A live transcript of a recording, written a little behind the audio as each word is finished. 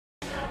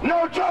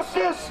No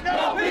justice.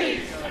 No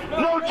peace.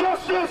 No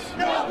justice.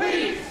 No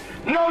peace.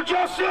 No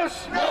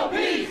justice. No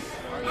peace.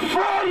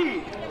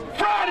 Freddie!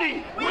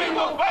 Freddie! We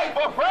will fight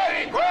for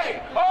Freddie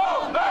Gray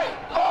all night,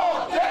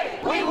 all day.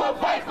 We will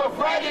fight for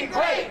Freddie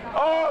Gray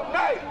all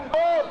night,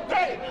 all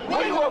day.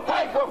 We will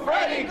fight for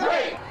Freddie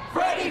Gray.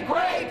 Freddie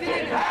Gray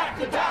didn't have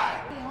to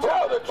die.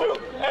 Tell the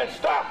truth and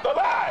stop the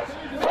lies.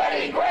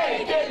 Freddie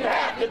Gray didn't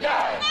have to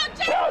die.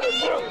 Tell the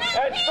truth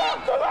and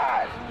stop the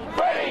lies.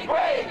 Freddie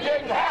Gray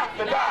didn't have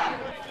to die.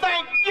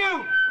 Thank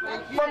you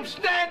for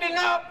standing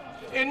up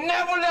and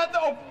never let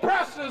the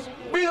oppressors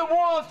be the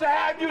ones to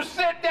have you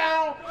sit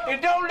down,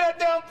 and don't let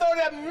them throw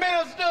their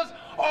ministers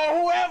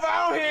or whoever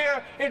out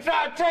here and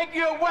try to take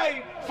you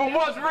away from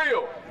what's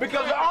real.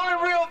 Because the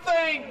only real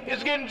thing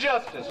is getting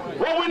justice.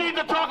 What we need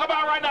to talk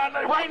about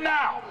right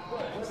now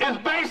is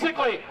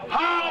basically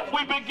how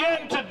we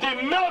begin to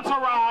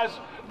demilitarize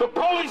the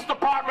police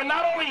department,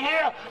 not only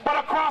here, but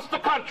across the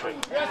country.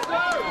 Yes,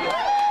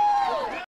 sir.